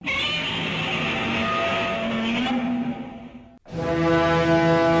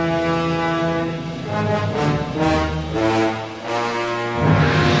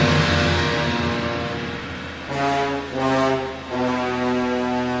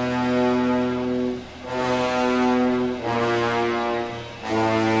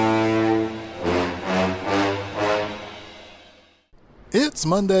It's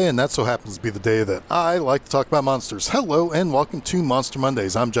Monday, and that so happens to be the day that I like to talk about monsters. Hello, and welcome to Monster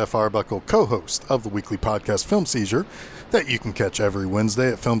Mondays. I'm Jeff Arbuckle, co-host of the weekly podcast Film Seizure, that you can catch every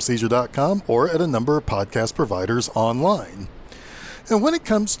Wednesday at filmseizure.com or at a number of podcast providers online. And when it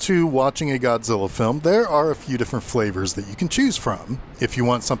comes to watching a Godzilla film, there are a few different flavors that you can choose from. If you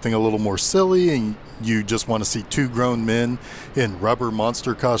want something a little more silly and you just want to see two grown men in rubber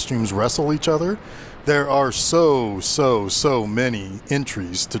monster costumes wrestle each other, there are so many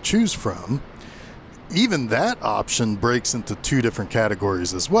entries to choose from. Even that option breaks into two different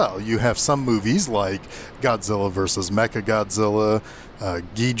categories as well. You have some movies like Godzilla vs. Mechagodzilla,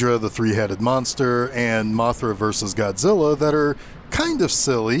 Ghidorah the Three-Headed Monster, and Mothra vs. Godzilla that are kind of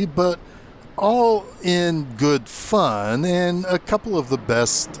silly, but all in good fun, and a couple of the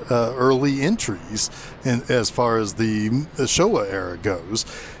best early entries as far as the Showa era goes.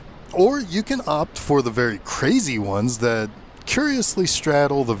 Or you can opt for the very crazy ones that curiously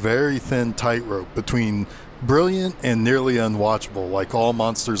straddle the very thin tightrope between brilliant and nearly unwatchable, like All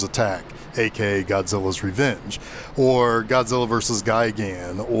Monsters Attack, aka Godzilla's Revenge, or Godzilla vs.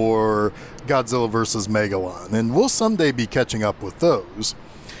 Gigan, or Godzilla vs. Megalon, and we'll someday be catching up with those.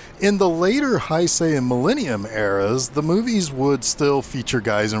 In the later Heisei and Millennium eras, the movies would still feature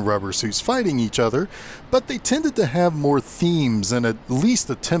guys in rubber suits fighting each other, but they tended to have more themes and at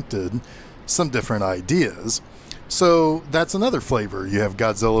least attempted some different ideas. So that's another flavor. You have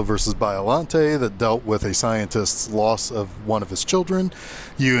Godzilla vs. Biollante that dealt with a scientist's loss of one of his children.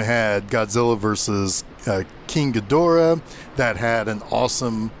 You had Godzilla vs. King Ghidorah that had an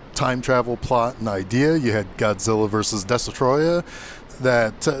awesome time travel plot and idea. You had Godzilla vs. Destoroyah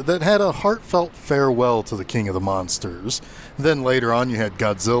that had a heartfelt farewell to the king of the monsters. Then later on you had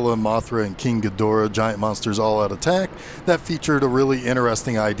Godzilla, Mothra, and King Ghidorah, Giant Monsters All Out Attack, that featured a really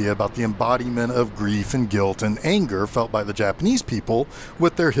interesting idea about the embodiment of grief and guilt and anger felt by the Japanese people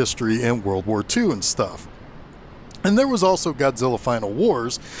with their history in World War II and stuff. And there was also Godzilla Final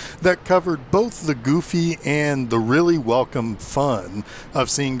Wars that covered both the goofy and the really welcome fun of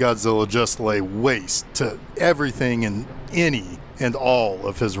seeing Godzilla just lay waste to everything and any and all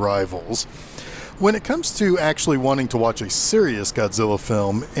of his rivals. When it comes to actually wanting to watch a serious Godzilla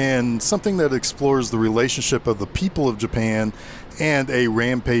film and something that explores the relationship of the people of Japan and a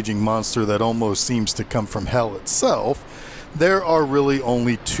rampaging monster that almost seems to come from hell itself, there are really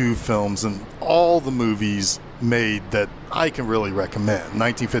only two films in all the movies made that I can really recommend.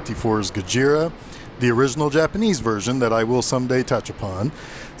 1954's Gojira, the original Japanese version that I will someday touch upon,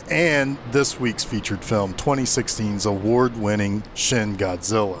 and this week's featured film, 2016's award-winning Shin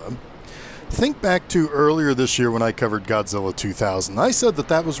Godzilla. Think back to earlier this year when I covered Godzilla 2000. I said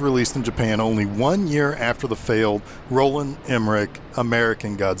that was released in Japan only 1 year after the failed Roland Emmerich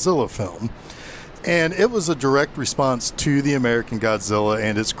American Godzilla film. And it was a direct response to the American Godzilla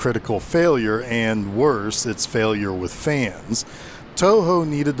and its critical failure, and worse, its failure with fans. Toho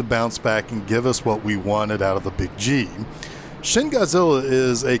needed to bounce back and give us what we wanted out of the Big G. Shin Godzilla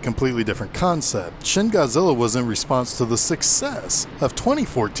is a completely different concept. Shin Godzilla was in response to the success of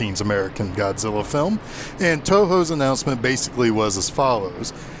 2014's American Godzilla film, and Toho's announcement basically was as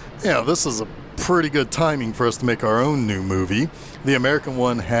follows. This is a pretty good timing for us to make our own new movie. The American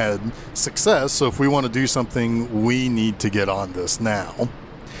one had success, so if we want to do something, we need to get on this now.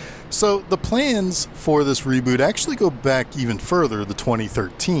 So the plans for this reboot actually go back even further to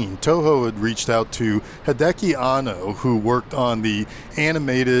 2013. Toho had reached out to Hideaki Anno, who worked on the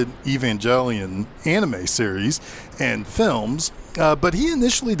animated Evangelion anime series and films, but he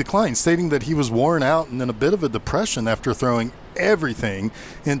initially declined, stating that he was worn out and in a bit of a depression after throwing everything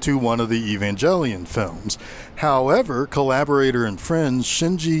into one of the Evangelion films. However, collaborator and friend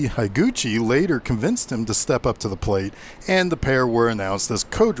Shinji Higuchi later convinced him to step up to the plate, and the pair were announced as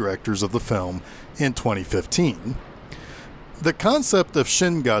co-directors of the film in 2015. The concept of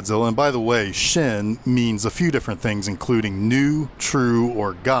Shin Godzilla, and by the way, Shin means a few different things, including new, true,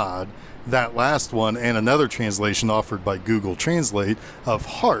 or God. That last one, and another translation offered by Google Translate, of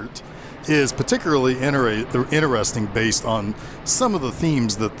heart, is particularly interesting based on some of the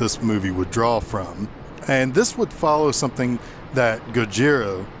themes that this movie would draw from. And this would follow something that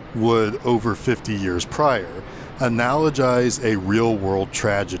Gojira would over 50 years prior, analogize a real-world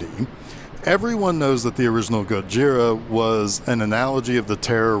tragedy. Everyone knows that the original Gojira was an analogy of the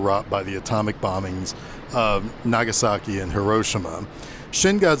terror wrought by the atomic bombings of Nagasaki and Hiroshima.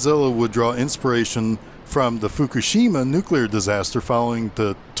 Shin Godzilla would draw inspiration from the Fukushima nuclear disaster following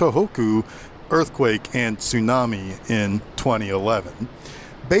the Tohoku earthquake and tsunami in 2011.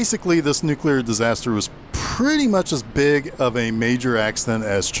 Basically, this nuclear disaster was pretty much as big of a major accident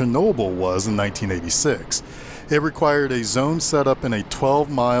as Chernobyl was in 1986. It required a zone set up in a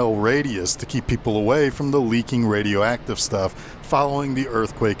 12-mile radius to keep people away from the leaking radioactive stuff following the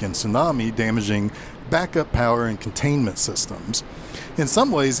earthquake and tsunami, damaging backup power and containment systems. In some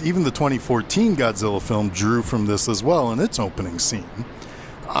ways, even the 2014 Godzilla film drew from this as well in its opening scene.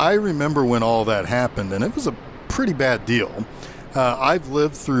 I remember when all that happened, and it was a pretty bad deal. I've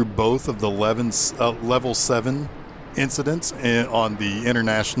lived through both of the Level 7 incidents on the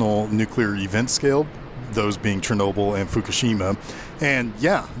International Nuclear Event Scale, those being Chernobyl and Fukushima. And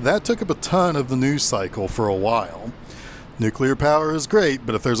yeah, that took up a ton of the news cycle for a while. Nuclear power is great,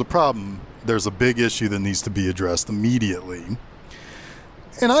 but if there's a problem, there's a big issue that needs to be addressed immediately.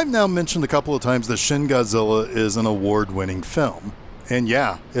 And I've now mentioned a couple of times that Shin Godzilla is an award-winning film. And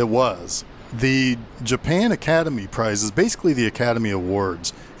yeah, it was. The Japan Academy Prize is basically the Academy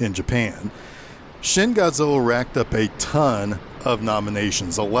Awards in Japan. Shin Godzilla racked up a ton of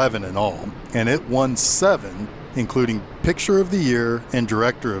nominations, 11 in all, and it won 7, including Picture of the Year and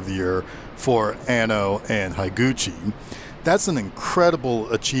Director of the Year for Anno and Higuchi. That's an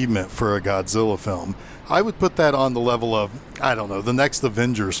incredible achievement for a Godzilla film. I would put that on the level of, the next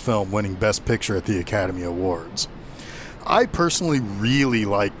Avengers film winning Best Picture at the Academy Awards. I personally really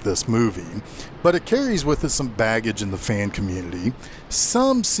like this movie, but it carries with it some baggage in the fan community.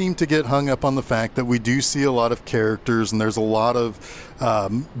 Some seem to get hung up on the fact that we do see a lot of characters and there's a lot of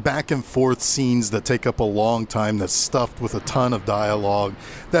back and forth scenes that take up a long time that's stuffed with a ton of dialogue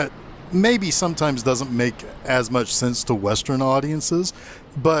that maybe sometimes doesn't make as much sense to Western audiences,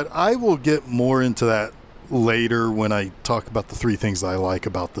 but I will get more into that later when I talk about the 3 things I like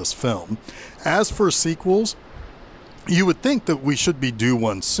about this film. As for sequels, you would think that we should be due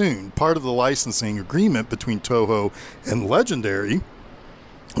one soon. Part of the licensing agreement between Toho and Legendary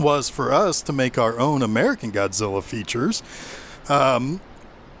was for us to make our own American Godzilla features. And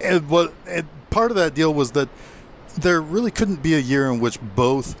part of that deal was that there really couldn't be a year in which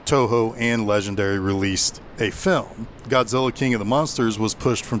both Toho and Legendary released a film. Godzilla King of the Monsters was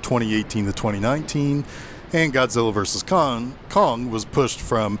pushed from 2018 to 2019, and Godzilla vs. Kong was pushed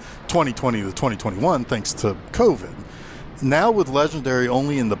from 2020 to 2021 thanks to COVID. Now with Legendary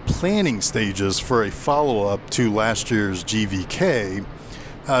only in the planning stages for a follow-up to last year's GVK,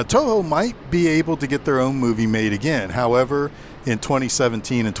 Toho might be able to get their own movie made again. However, in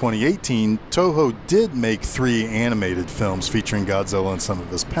 2017 and 2018, Toho did make 3 animated films featuring Godzilla and some of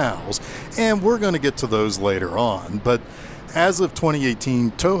his pals, and we're going to get to those later on. But as of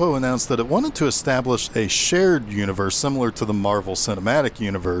 2018, Toho announced that it wanted to establish a shared universe similar to the Marvel Cinematic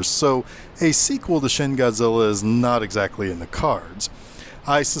Universe, so a sequel to Shin Godzilla is not exactly in the cards.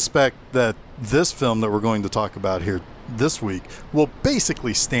 I suspect that this film that we're going to talk about here this week will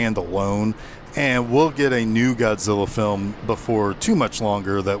basically stand alone, and we'll get a new Godzilla film before too much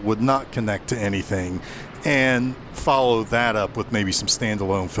longer that would not connect to anything, and follow that up with maybe some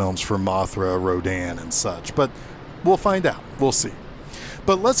standalone films for Mothra, Rodan, and such. But we'll find out. We'll see.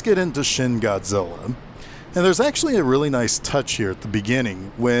 But let's get into Shin Godzilla. And there's actually a really nice touch here at the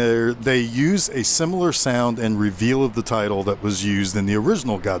beginning where they use a similar sound and reveal of the title that was used in the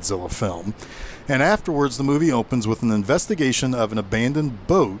original Godzilla film. And afterwards, the movie opens with an investigation of an abandoned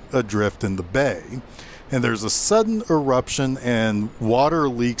boat adrift in the bay. And there's a sudden eruption and water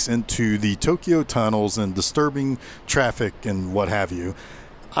leaks into the Tokyo tunnels and disturbing traffic and what have you.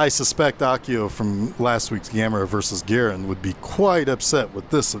 I suspect Akio from last week's Gamera vs. Garen would be quite upset with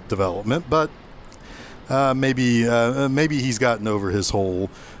this development, but maybe he's gotten over his whole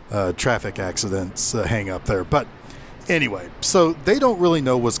traffic accidents hang up there. But anyway, so they don't really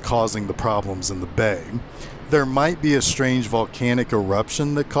know what's causing the problems in the bay. There might be a strange volcanic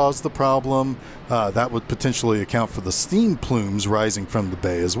eruption that caused the problem. That would potentially account for the steam plumes rising from the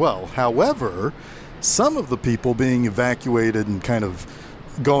bay as well. However, some of the people being evacuated and kind of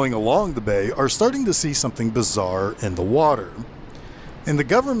going along the bay are starting to see something bizarre in the water. And the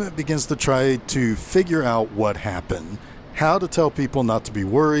government begins to try to figure out what happened, how to tell people not to be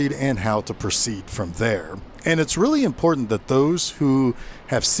worried, and how to proceed from there. And it's really important that those who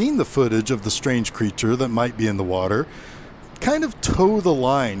have seen the footage of the strange creature that might be in the water kind of toe the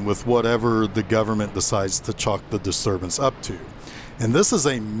line with whatever the government decides to chalk the disturbance up to. And this is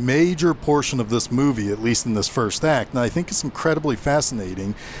a major portion of this movie, at least in this first act, and I think it's incredibly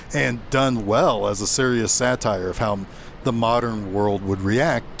fascinating and done well as a serious satire of how the modern world would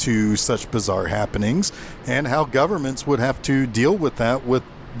react to such bizarre happenings and how governments would have to deal with that with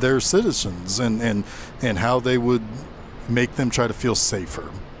their citizens and how they would make them try to feel safer.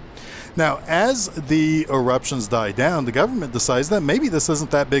 Now, as the eruptions die down, the government decides that maybe this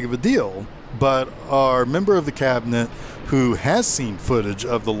isn't that big of a deal, but our member of the cabinet who has seen footage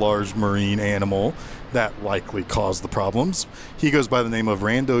of the large marine animal that likely caused the problems. He goes by the name of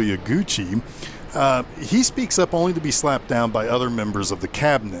Rando Yaguchi. He speaks up only to be slapped down by other members of the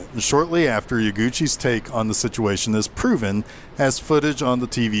cabinet. Shortly after, Yaguchi's take on the situation is proven as footage on the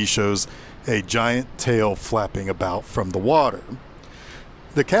TV shows a giant tail flapping about from the water.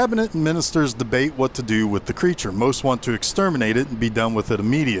 The cabinet ministers debate what to do with the creature. Most want to exterminate it and be done with it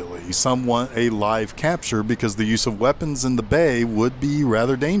immediately. Some want a live capture because the use of weapons in the bay would be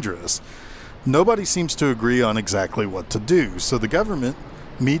rather dangerous. Nobody seems to agree on exactly what to do, so the government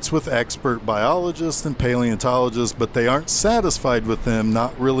meets with expert biologists and paleontologists, but they aren't satisfied with them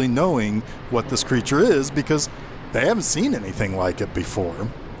not really knowing what this creature is because they haven't seen anything like it before.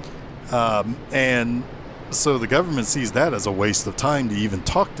 And so the government sees that as a waste of time to even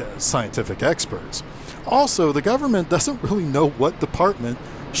talk to scientific experts. Also, the government doesn't really know what department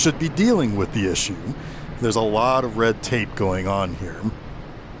should be dealing with the issue. There's a lot of red tape going on here.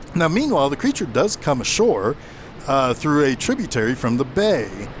 Now, meanwhile, the creature does come ashore through a tributary from the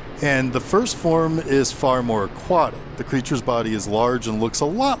bay, and the first form is far more aquatic. The creature's body is large and looks a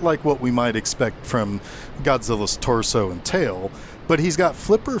lot like what we might expect from Godzilla's torso and tail, but he's got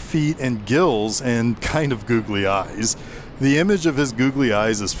flipper feet and gills and kind of googly eyes. The image of his googly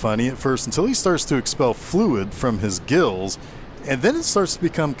eyes is funny at first until he starts to expel fluid from his gills, and then it starts to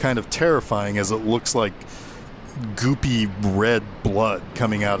become kind of terrifying as it looks like goopy red blood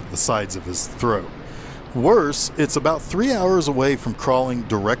coming out of the sides of his throat. Worse, it's about 3 hours away from crawling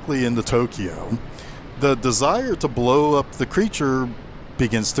directly into Tokyo. The desire to blow up the creature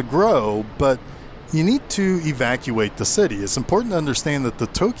begins to grow, but you need to evacuate the city. It's important to understand that the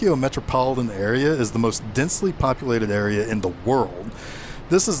Tokyo metropolitan area is the most densely populated area in the world.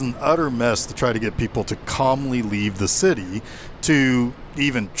 This is an utter mess to try to get people to calmly leave the city to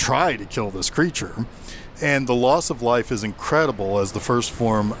even try to kill this creature. And the loss of life is incredible as the first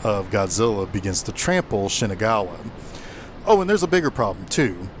form of Godzilla begins to trample Shinagawa. Oh, and there's a bigger problem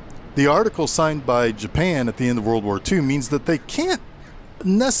too. The article signed by Japan at the end of World War II means that they can't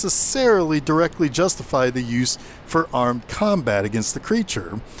necessarily directly justify the use for armed combat against the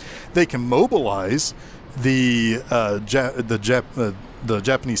creature. They can mobilize the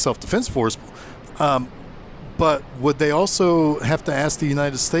Japanese self-defense force, but would they also have to ask the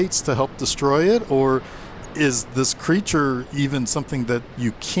United States to help destroy it, or is this creature even something that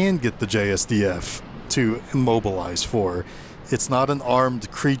you can get the JSDF to mobilize for? It's not an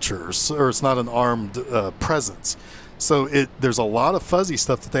armed creature, or it's not an armed presence. So there's a lot of fuzzy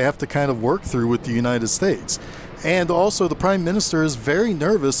stuff that they have to kind of work through with the United States. And also the Prime Minister is very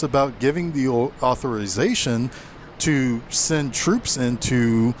nervous about giving the authorization to send troops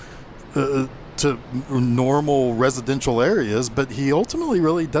into to normal residential areas, but he ultimately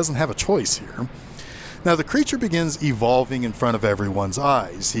really doesn't have a choice here. Now, the creature begins evolving in front of everyone's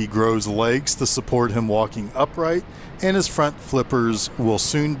eyes. He grows legs to support him walking upright, and his front flippers will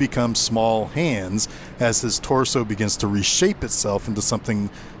soon become small hands as his torso begins to reshape itself into something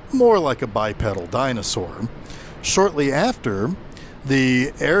more like a bipedal dinosaur. Shortly after,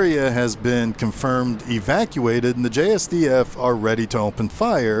 the area has been confirmed evacuated, and the JSDF are ready to open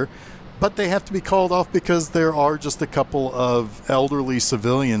fire, but they have to be called off because there are just a couple of elderly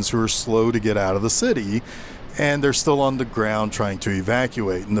civilians who are slow to get out of the city, and they're still on the ground trying to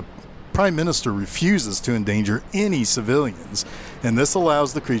evacuate. And the Prime Minister refuses to endanger any civilians, and this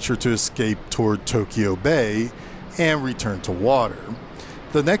allows the creature to escape toward Tokyo Bay and return to water.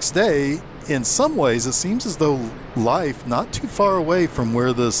 The next day, in some ways, it seems as though life not too far away from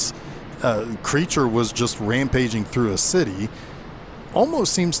where this creature was just rampaging through a city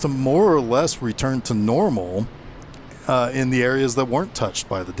almost seems to more or less return to normal in the areas that weren't touched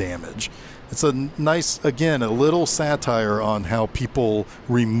by the damage. It's a nice, again, a little satire on how people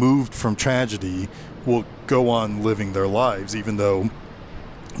removed from tragedy will go on living their lives, even though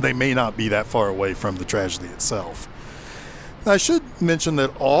they may not be that far away from the tragedy itself. Now, I should mention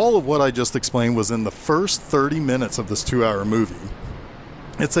that all of what I just explained was in the first 30 minutes of this 2-hour movie.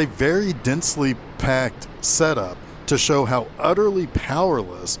 It's a very densely packed setup to show how utterly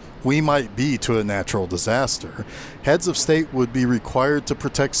powerless we might be to a natural disaster. Heads of state would be required to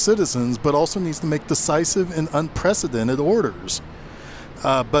protect citizens, but also needs to make decisive and unprecedented orders.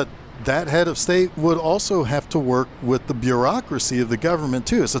 But that head of state would also have to work with the bureaucracy of the government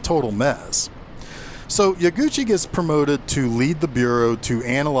too. It's a total mess. So Yaguchi gets promoted to lead the bureau to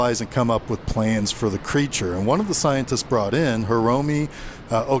analyze and come up with plans for the creature. And one of the scientists brought in, Hiromi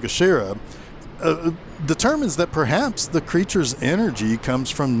Ogashira, determines that perhaps the creature's energy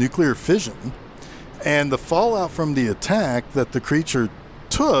comes from nuclear fission, and the fallout from the attack that the creature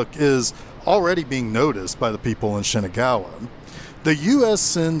took is already being noticed by the people in Shinagawa. The U.S.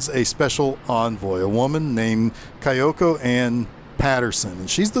 sends a special envoy, a woman named Kyoko Ann Patterson, and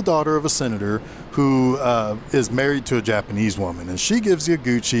she's the daughter of a senator who is married to a Japanese woman, and she gives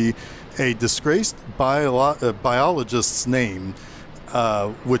Yaguchi a disgraced biologist's name,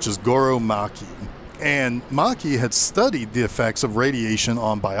 which is Goro Maki. And Maki had studied the effects of radiation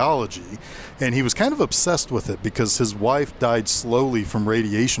on biology, and he was kind of obsessed with it because his wife died slowly from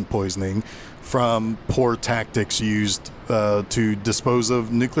radiation poisoning from poor tactics used to dispose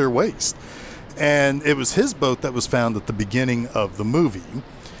of nuclear waste. And it was his boat that was found at the beginning of the movie.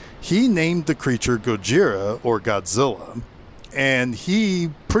 He named the creature Gojira, or Godzilla, and he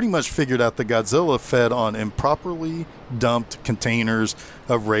pretty much figured out that Godzilla fed on improperly dumped containers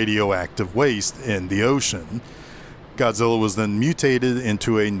of radioactive waste in the ocean. Godzilla was then mutated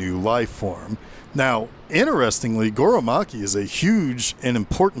into a new life form. Now, interestingly, Goro Maki is a huge and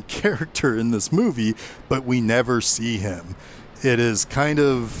important character in this movie, but we never see him. It is kind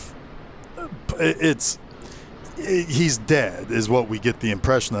of... he's dead is what we get the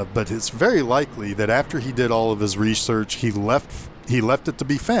impression of, but it's very likely that after he did all of his research, he left it to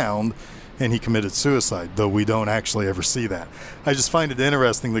be found and he committed suicide, though we don't actually ever see that. I just find it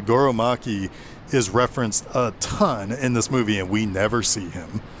interesting that Goro Maki is referenced a ton in this movie and we never see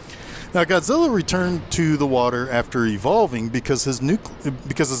him. Now, Godzilla returned to the water after evolving because his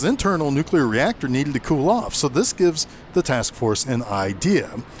internal nuclear reactor needed to cool off. So this gives the task force an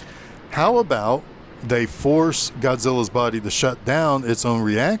idea. How about they force Godzilla's body to shut down its own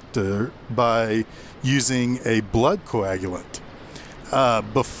reactor by using a blood coagulant?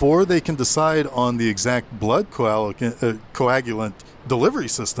 Before they can decide on the exact blood coagulant delivery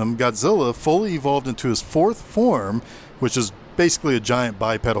system, Godzilla fully evolved into his fourth form, which is basically a giant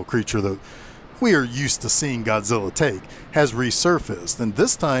bipedal creature that we are used to seeing Godzilla take, has resurfaced. And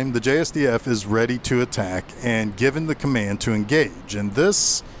this time, the JSDF is ready to attack and given the command to engage. And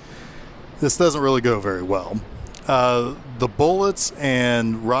this doesn't really go very well. The bullets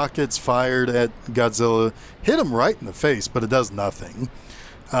and rockets fired at Godzilla hit him right in the face, but it does nothing.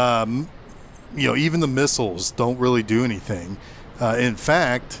 Even the missiles don't really do anything. In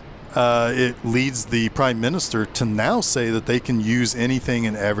fact, it leads the Prime Minister to now say that they can use anything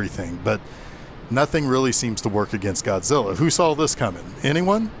and everything, but nothing really seems to work against Godzilla. Who saw this coming?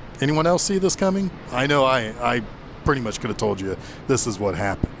 Anyone? Anyone else see this coming? I know I pretty much could have told you this is what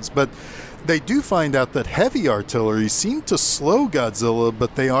happens, but they do find out that heavy artillery seem to slow Godzilla,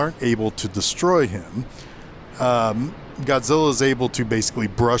 but they aren't able to destroy him. Godzilla is able to basically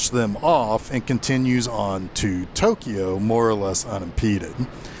brush them off and continues on to Tokyo, more or less unimpeded.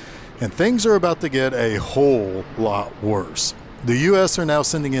 And things are about to get a whole lot worse. The U.S. are now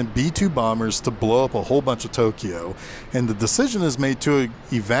sending in B-2 bombers to blow up a whole bunch of Tokyo, and the decision is made to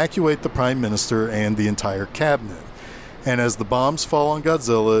evacuate the Prime Minister and the entire cabinet. And as the bombs fall on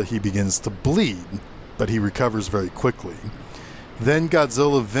Godzilla, he begins to bleed, but he recovers very quickly. Then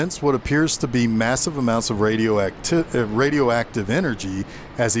Godzilla vents what appears to be massive amounts of radioactive energy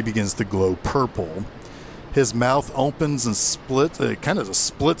as he begins to glow purple. His mouth opens and splits, it kind of just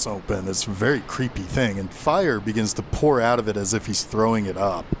splits open. It's a very creepy thing, and fire begins to pour out of it as if he's throwing it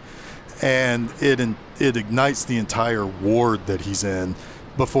up. And it ignites the entire ward that he's in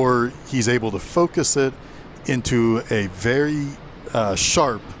before he's able to focus it into a very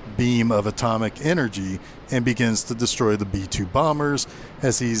sharp beam of atomic energy and begins to destroy the B-2 bombers,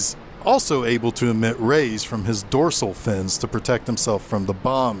 as he's also able to emit rays from his dorsal fins to protect himself from the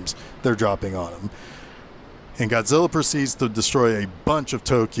bombs they're dropping on him. And Godzilla proceeds to destroy a bunch of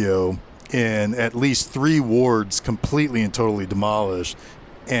Tokyo in at least 3 wards, completely and totally demolished,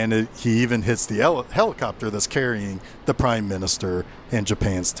 and he even hits the helicopter that's carrying the Prime Minister and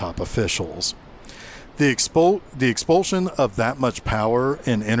Japan's top officials. The expulsion of that much power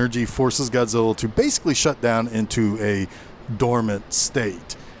and energy forces Godzilla to basically shut down into a dormant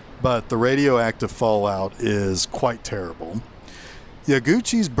state, but the radioactive fallout is quite terrible.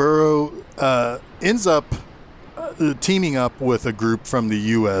 Yaguchi's burrow ends up teaming up with a group from the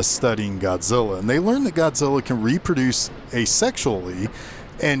U.S. studying Godzilla, and they learn that Godzilla can reproduce asexually,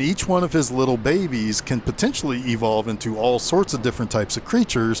 and each one of his little babies can potentially evolve into all sorts of different types of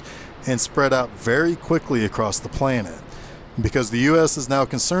creatures and spread out very quickly across the planet. Because the U.S. is now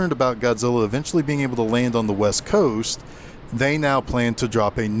concerned about Godzilla eventually being able to land on the West Coast, they now plan to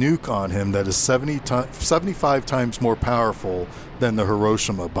drop a nuke on him that is 75 times more powerful than the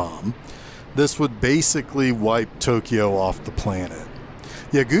Hiroshima bomb. This would basically wipe Tokyo off the planet.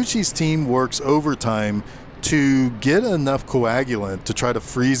 Yaguchi's team works overtime to get enough coagulant to try to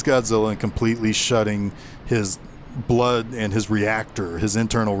freeze Godzilla and completely shutting his blood and his reactor, his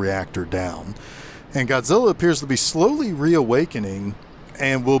internal reactor, down. And Godzilla appears to be slowly reawakening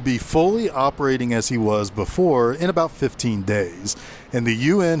and will be fully operating as he was before in about 15 days. And the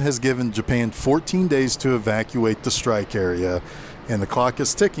UN has given Japan 14 days to evacuate the strike area, and the clock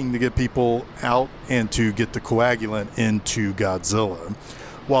is ticking to get people out and to get the coagulant into Godzilla.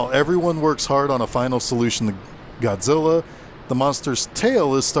 While everyone works hard on a final solution to Godzilla, the monster's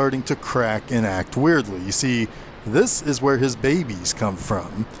tail is starting to crack and act weirdly. You see, this is where his babies come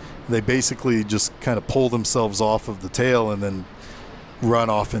from. They basically just kind of pull themselves off of the tail and then run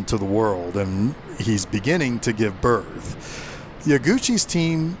off into the world, and he's beginning to give birth. Yaguchi's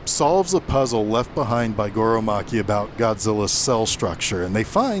team solves a puzzle left behind by Goro Maki about Godzilla's cell structure, and they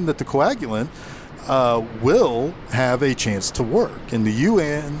find that the coagulant will have a chance to work, and the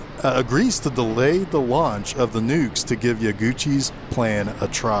UN agrees to delay the launch of the nukes to give Yaguchi's plan a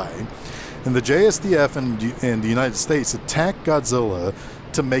try. And the JSDF and the United States attack Godzilla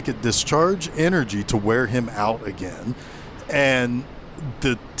to make it discharge energy to wear him out again. And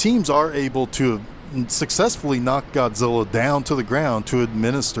the teams are able to successfully knock Godzilla down to the ground to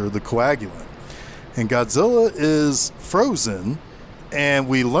administer the coagulant. And Godzilla is frozen, and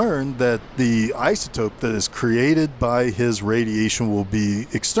we learn that the isotope that is created by his radiation will be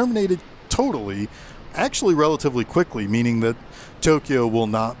exterminated totally, actually relatively quickly, meaning that Tokyo will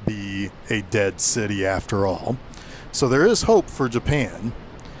not be a dead city after all. So there is hope for Japan.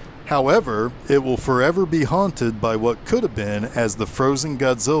 However, it will forever be haunted by what could have been, as the frozen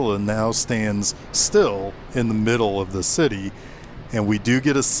Godzilla now stands still in the middle of the city. And we do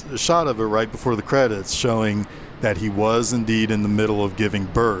get a shot of it right before the credits showing that he was indeed in the middle of giving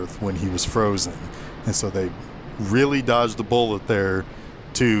birth when he was frozen. And so they really dodged a bullet there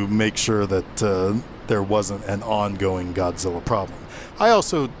to make sure that there wasn't an ongoing Godzilla problem. I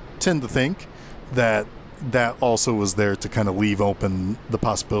also tend to think that also was there to kind of leave open the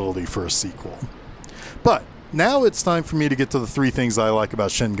possibility for a sequel. But now it's time for me to get to the 3 things I like about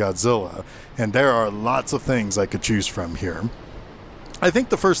Shin Godzilla, and there are lots of things I could choose from here. I think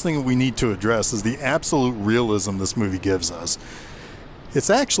the first thing we need to address is the absolute realism this movie gives us. It's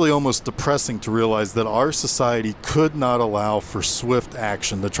actually almost depressing to realize that our society could not allow for swift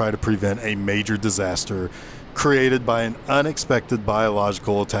action to try to prevent a major disaster created by an unexpected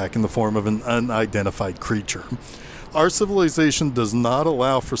biological attack in the form of an unidentified creature. Our civilization does not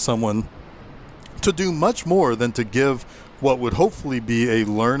allow for someone to do much more than to give what would hopefully be a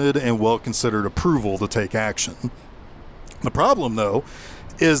learned and well-considered approval to take action. The problem, though,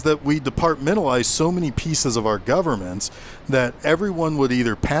 is that we departmentalize so many pieces of our governments that everyone would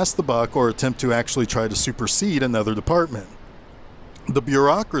either pass the buck or attempt to actually try to supersede another department. The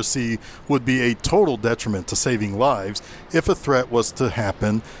bureaucracy would be a total detriment to saving lives if a threat was to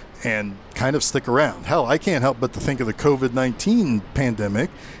happen and kind of stick around. Hell, I can't help but to think of the COVID-19 pandemic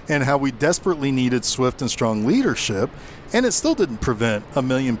and how we desperately needed swift and strong leadership, and it still didn't prevent 1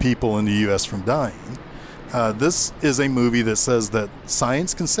 million people in the U.S. from dying. This is a movie that says that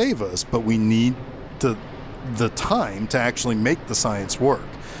science can save us, but we need the time to actually make the science work.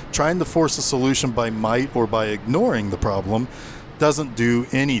 Trying to force a solution by might or by ignoring the problem doesn't do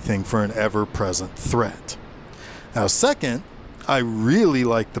anything for an ever-present threat. Now, second, I really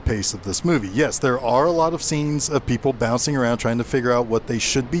like the pace of this movie. Yes, there are a lot of scenes of people bouncing around trying to figure out what they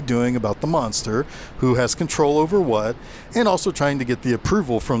should be doing about the monster, who has control over what, and also trying to get the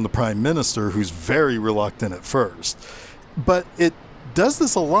approval from the Prime Minister, who's very reluctant at first. But it does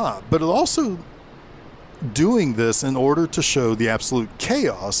this a lot, but it also doing this in order to show the absolute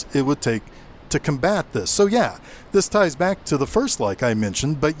chaos it would take to combat this. So yeah, this ties back to the first like I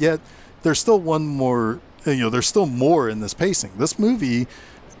mentioned, but yet there's still one more, there's still more in this pacing. This movie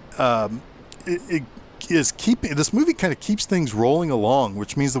this movie kind of keeps things rolling along,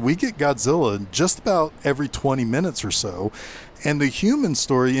 which means that we get Godzilla just about every 20 minutes or so, and the human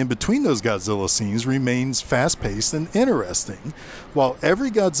story in between those Godzilla scenes remains fast-paced and interesting. While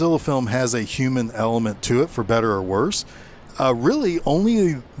every Godzilla film has a human element to it, for better or worse, really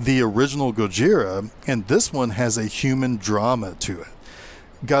only the original Gojira and this one has a human drama to it.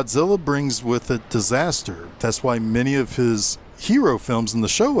 Godzilla brings with it disaster. That's why many of his hero films in the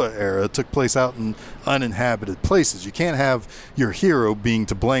Showa era took place out in uninhabited places. You can't have your hero being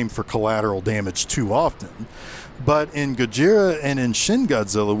to blame for collateral damage too often. But in Gojira and in Shin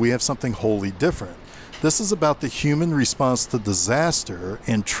Godzilla, we have something wholly different. This is about the human response to disaster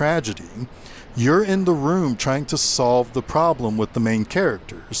and tragedy. You're in the room trying to solve the problem with the main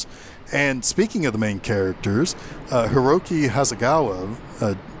characters. And speaking of the main characters, Hiroki Hasegawa,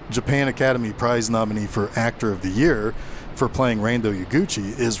 a Japan Academy Prize nominee for Actor of the Year for playing Rando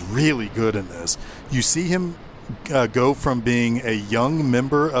Yaguchi, is really good in this. You see him go from being a young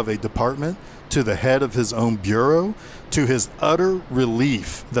member of a department to the head of his own bureau, to his utter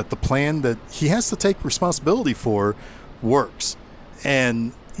relief that the plan that he has to take responsibility for works.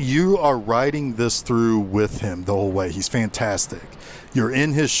 And you are riding this through with him the whole way. He's fantastic. You're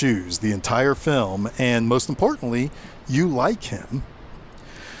in his shoes the entire film, and most importantly, you like him.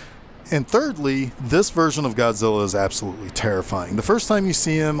 And thirdly, this version of Godzilla is absolutely terrifying. The first time you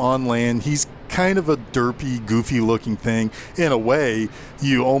see him on land, he's kind of a derpy, goofy-looking thing. In a way,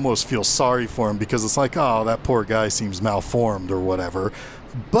 you almost feel sorry for him because it's like, oh, that poor guy seems malformed or whatever.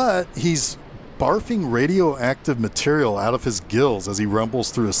 But he's barfing radioactive material out of his gills as he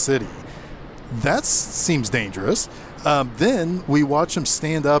rumbles through a city. That seems dangerous. Then we watch him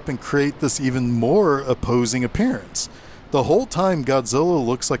stand up and create this even more opposing appearance. The whole time, Godzilla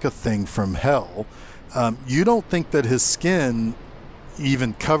looks like a thing from hell. You don't think that his skin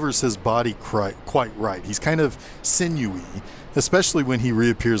even covers his body quite right. He's kind of sinewy, especially when he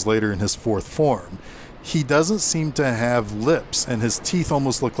reappears later in his fourth form. He doesn't seem to have lips, and his teeth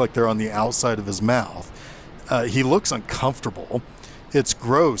almost look like they're on the outside of his mouth. He looks uncomfortable. It's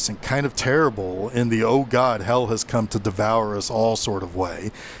gross and kind of terrible in the oh god, hell has come to devour us all sort of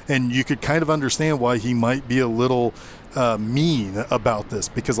way. And you could kind of understand why he might be a little mean about this,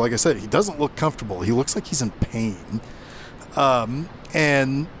 because like I said, he doesn't look comfortable. He looks like he's in pain.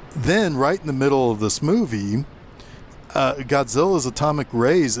 And then right in the middle of this movie, Godzilla's atomic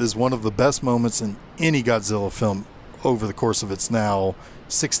rays is one of the best moments in any Godzilla film over the course of its now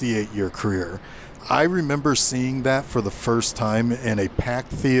 68-year career. I remember seeing that for the first time in a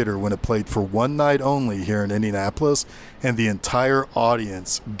packed theater when it played for one night only here in Indianapolis, and the entire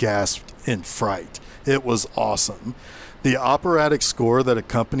audience gasped in fright. It was awesome. The operatic score that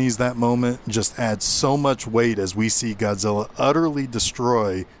accompanies that moment just adds so much weight as we see Godzilla utterly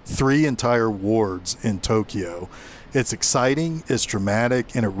destroy 3 entire wards in Tokyo. It's exciting, it's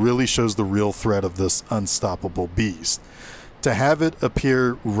dramatic, and it really shows the real threat of this unstoppable beast. To have it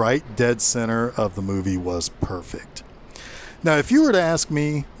appear right dead center of the movie was perfect. Now, if you were to ask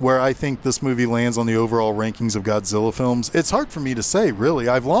me where I think this movie lands on the overall rankings of Godzilla films, it's hard for me to say, really.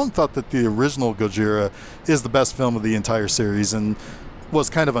 I've long thought that the original Gojira is the best film of the entire series and was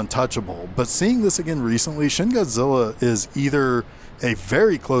kind of untouchable. But seeing this again recently, Shin Godzilla is either a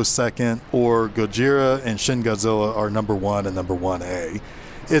very close second, or Gojira and Shin Godzilla are number 1 and number 1A.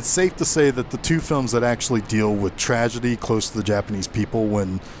 It's safe to say that the two films that actually deal with tragedy close to the Japanese people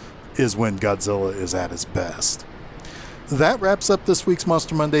when Godzilla is at his best. That wraps up this week's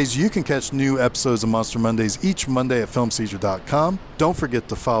Monster Mondays. You can catch new episodes of Monster Mondays each Monday at FilmSeizure.com. Don't forget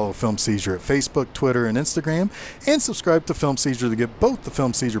to follow Film Seizure at Facebook, Twitter, and Instagram, and subscribe to Film Seizure to get both the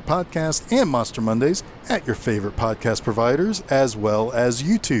Film Seizure podcast and Monster Mondays at your favorite podcast providers, as well as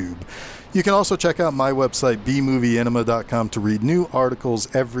YouTube. You can also check out my website, bmovieenema.com, to read new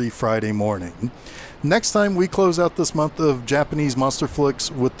articles every Friday morning. Next time, we close out this month of Japanese monster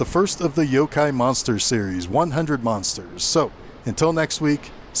flicks with the first of the Yokai Monsters series, 100 Monsters. So, until next week,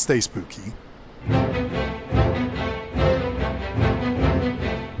 stay spooky.